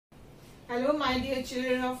Hello my dear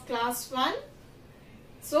children of class 1.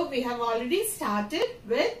 So we have already started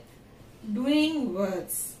with doing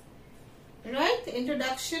words. Right? The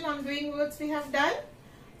introduction on doing words we have done.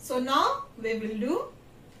 So now we will do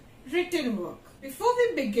written work. Before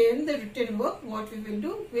we begin the written work, what we will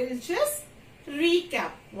do, we will just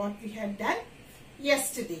recap what we had done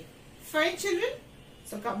yesterday. Fine children?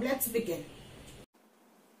 So come, let's begin.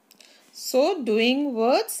 So doing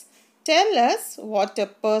words tell us what a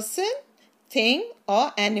person, thing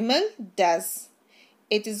or animal does.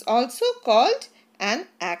 It is also called an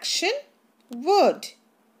action word.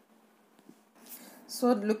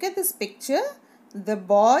 So look at this picture. The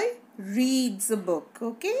boy reads a book.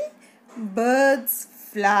 Okay. Birds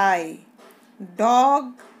fly.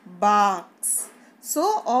 Dog barks.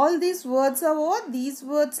 So all these words are what? These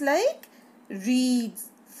words like reads,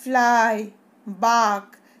 fly,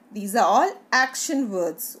 bark. These are all action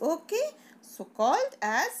words. Okay. So called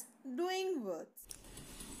as doing words.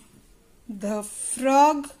 The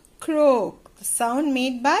frog croak. The sound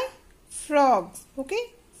made by frogs.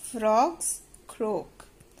 Okay. Frogs croak.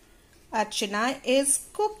 Archana is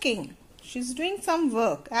cooking. She's doing some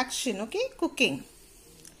work. Action. Okay. Cooking.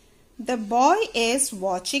 The boy is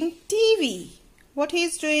watching TV. What he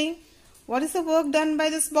is doing? What is the work done by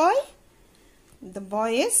this boy? The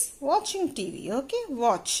boy is watching TV. Okay.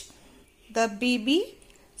 Watch. The baby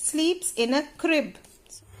sleeps in a crib.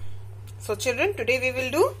 So children, today we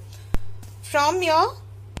will do from your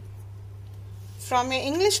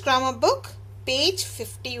English grammar book, page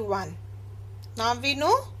 51. Now we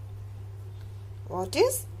know what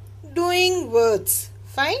is doing words.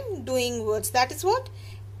 Fine, doing words. That is what?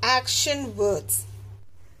 Action words.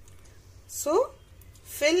 So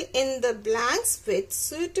fill in the blanks with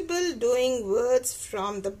suitable doing words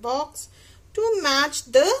from the box to match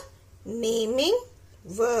the naming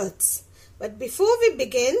words. But before we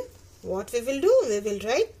begin, what we will do? We will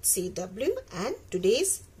write CW and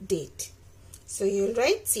today's date. So you will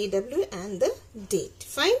write CW and the date.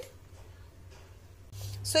 Fine.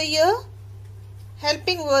 So here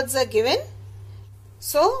helping words are given.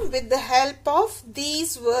 So with the help of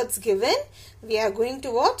these words given, we are going to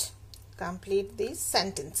what? Complete these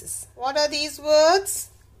sentences. What are these words?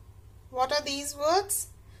 What are these words?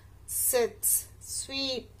 Sits,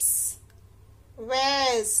 sweeps,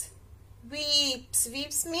 wears, weeps.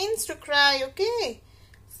 Weeps means to cry, okay?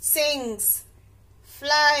 Sings,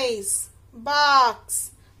 flies,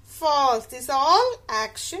 barks, falls. These are all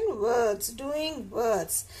action words, doing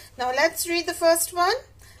words. Now let's read the first one.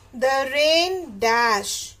 The rain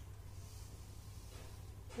dash.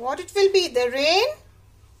 What it will be? The rain.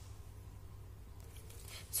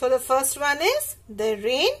 So the first one is the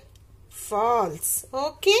rain falls.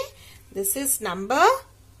 Okay. This is number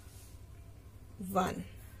 1.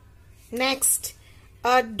 Next,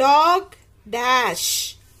 a dog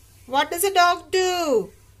dash. What does a dog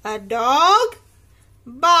do? A dog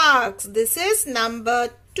barks. This is number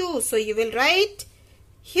 2. So you will write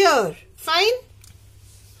here. Fine.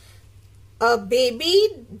 A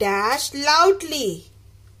baby dash loudly.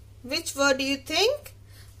 Which word do you think?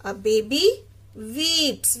 A baby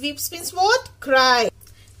weeps. Weeps means what? Cry.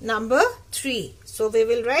 Number 3. So we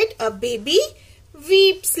will write a baby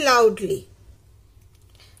weeps loudly.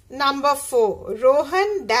 Number 4.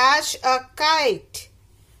 Rohan dash a kite.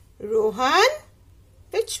 Rohan,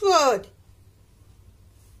 which word?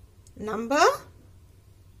 Number?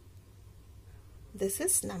 This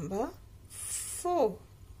is number 4.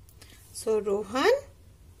 So Rohan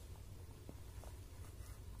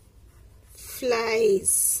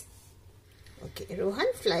flies. Okay, Rohan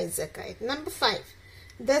flies a kite. Number 5.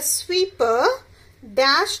 The sweeper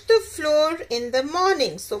dashed the floor in the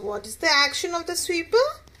morning. So what is the action of the sweeper?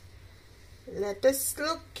 Let us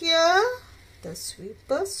look here. The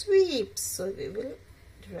sweeper sweeps. So we will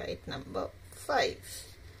write number 5.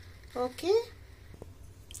 Okay.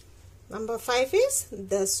 Number 5 is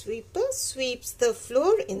the sweeper sweeps the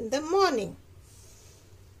floor in the morning.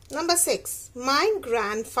 Number 6. My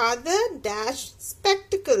grandfather dashed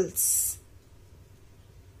spectacles.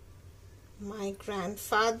 My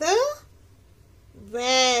grandfather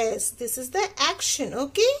wears. This is the action.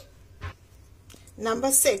 Okay.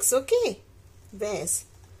 Number 6. Okay. Wears.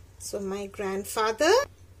 So my grandfather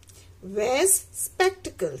wears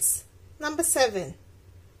spectacles. Number 7.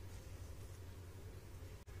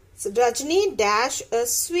 So Rajni dash a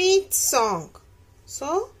sweet song.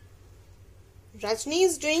 So Rajni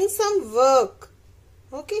is doing some work.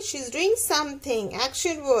 Okay, she's doing something.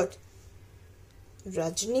 Action word.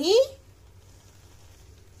 Rajni.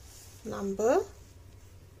 Number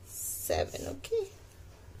 7. Okay.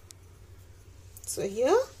 So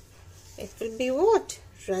here it will be what?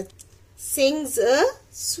 sings a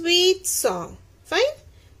sweet song. Fine.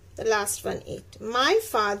 The last one, 8. My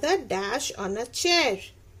father dash on a chair.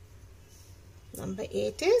 Number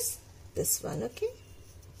 8 is this one, okay?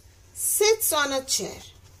 Sits on a chair.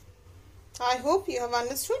 I hope you have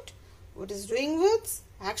understood what is doing words,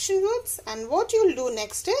 action words, and what you will do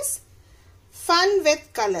next is fun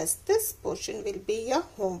with colors. This portion will be your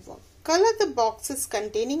homework. Color the boxes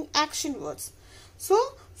containing action words. So,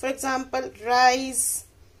 for example, rise,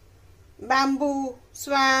 bamboo,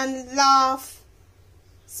 swan, laugh,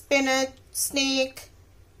 spinach, snake.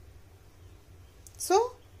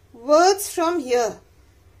 So, words from here.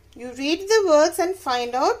 You read the words and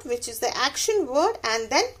find out which is the action word and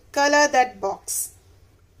then color that box.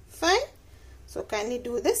 Fine. So, kindly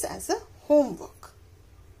do this as a homework.